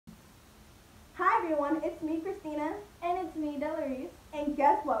everyone, it's me, Christina. And it's me, Delarice. And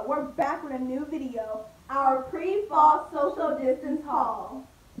guess what? We're back with a new video, our pre-fall social distance haul.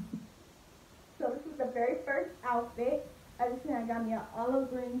 So this is the very first outfit. As you see, I got me an olive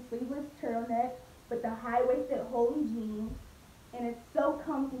green sleeveless turtleneck with the high-waisted holey jeans. And it's so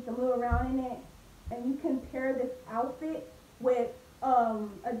comfy to move around in it. And you can pair this outfit with a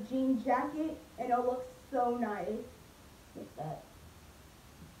jean jacket and it'll look so nice. Like that.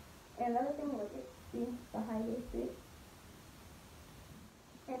 And another thing, look at see the high-waisted.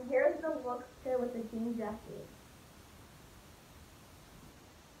 And here's the look paired with the jean jacket.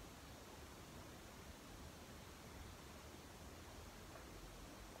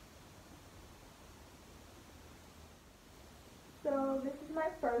 So this is my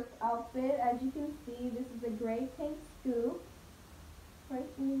first outfit. As you can see, this is a gray tank scoop. Right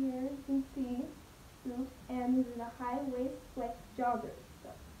in here, you can see scoop. And this is a high-waist flex jogger.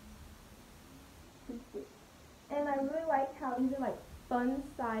 And I really like how these are like fun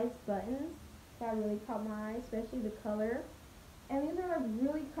size buttons. That really caught my eye, especially the color. And these are like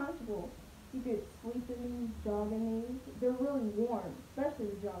really comfortable. You could sleep in these, jog in these. They're really warm, especially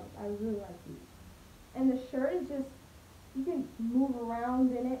the joggers. I really like these. And the shirt is just, you can move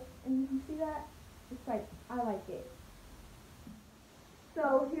around in it. And you can see that? It's like, I like it.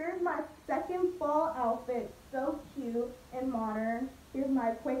 So here's my second fall outfit. So cute and modern. Here's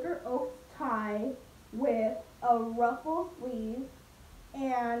my Quaker Oats tie with a ruffle sleeve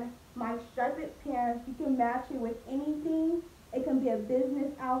and my striped pants. You can match it with anything. It can be a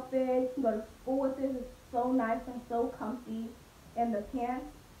business outfit. You can go to school with this. It's so nice and so comfy. And the pants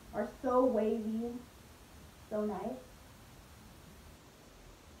are so wavy. So nice.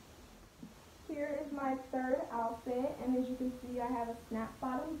 Here is my third outfit, and as you can see, I have a snap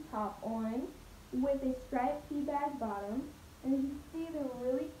bottom top on with a striped tea bag bottom. And as you can see, they're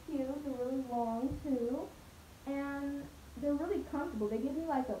really cute, they're really long too, and they're really comfortable. They give me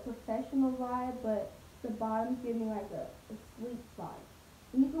like a professional vibe, but the bottoms give me like a sleek vibe.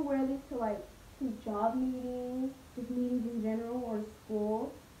 And you can wear these to job meetings, just meetings in general, or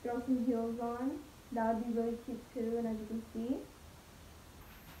school. Throw some heels on. That would be really cute too, and as you can see,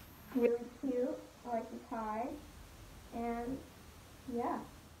 really cute. I like the tie. And yeah.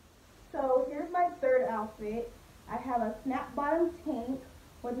 So here's my third outfit. I have a snap bottom tank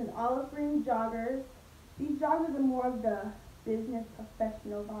with an olive green joggers. These joggers are more of the business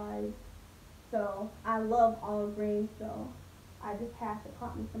professional vibe. So I love olive green, so I just had to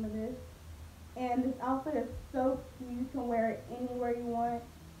cop me some of this. And this outfit is so cute. You can wear it anywhere you want.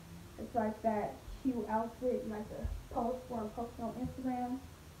 It's like that cute outfit, like a post for a post on Instagram.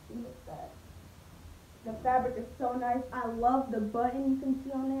 Look at that. The fabric is so nice. I love the button you can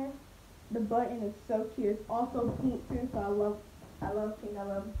see on there. The button is so cute. It's also pink too, so I love pink. I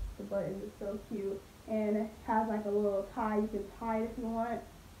love the button. It's so cute. And it has like a little tie. You can tie it if you want.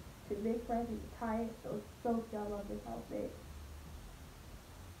 To big friends, you can tie it. So it's so cute. I love this outfit.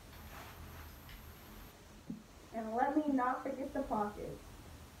 And let me not forget the pockets.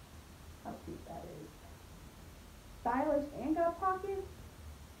 How cute that is. Stylish and got pockets.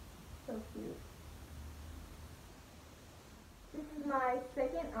 So cute. This is my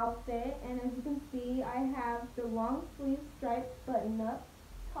second outfit, and as you can see, I have the long sleeve striped button-up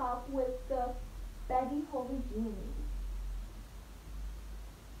top with the baggy holey jeans.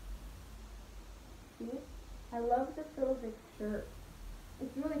 See? I love the feel of this shirt.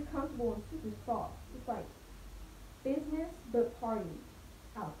 It's really comfortable and super soft. It's like business but party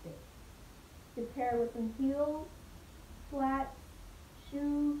outfit. You can pair it with some heels, flats,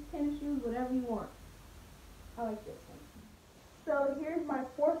 shoes, tennis shoes, whatever you want. I like this one. So here's my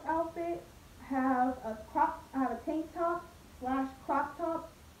fourth outfit. I have a tank top / crop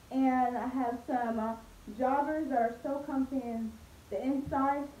top, and I have some joggers that are so comfy. And the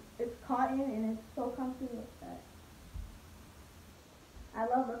inside is cotton, and it's so comfy like that. I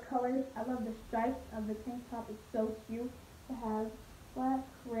love the colors. I love the stripes of the tank top. It's so cute. It has black,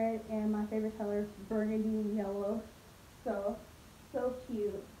 red, and my favorite color, burgundy and yellow. So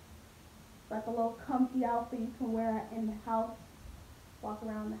cute. It's like a little comfy outfit you can wear in the house. Walk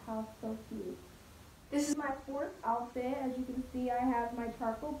around the house, so cute. This is my fourth outfit. As you can see, I have my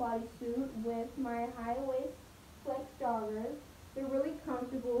charcoal bodysuit with my high-waist flex joggers. They're really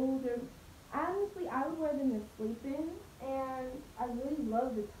comfortable. Honestly, I would wear them to sleep in, and I really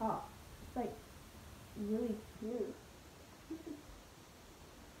love the top. It's like really cute.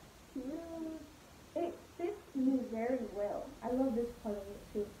 It fits me very well. I love this part of it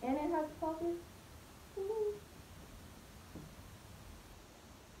too. And it has pockets.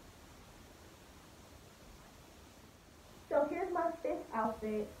 So here's my fifth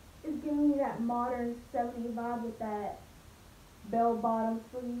outfit. It's giving me that modern 70s vibe with that bell-bottom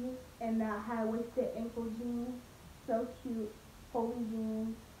sleeves and that high-waisted ankle jeans. So cute. Holy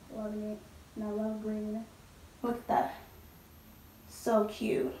jeans. Loving it. And I love green. Look at that. So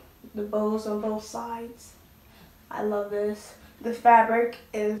cute. The bows on both sides. I love this. The fabric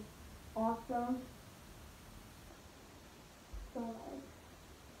is awesome. So nice.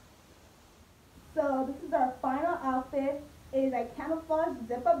 So this is our final outfit. It is a camouflage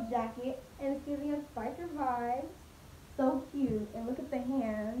zip-up jacket and it's giving us biker vibes. So cute. And look at the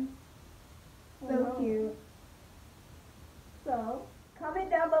hands. So cute. So comment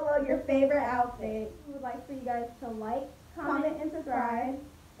down below your favorite outfit. We would like for you guys to like, comment, and subscribe.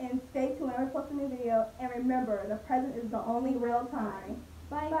 And stay tuned when we post a new video. And remember, the present is the only real time.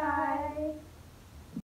 Bye. Bye.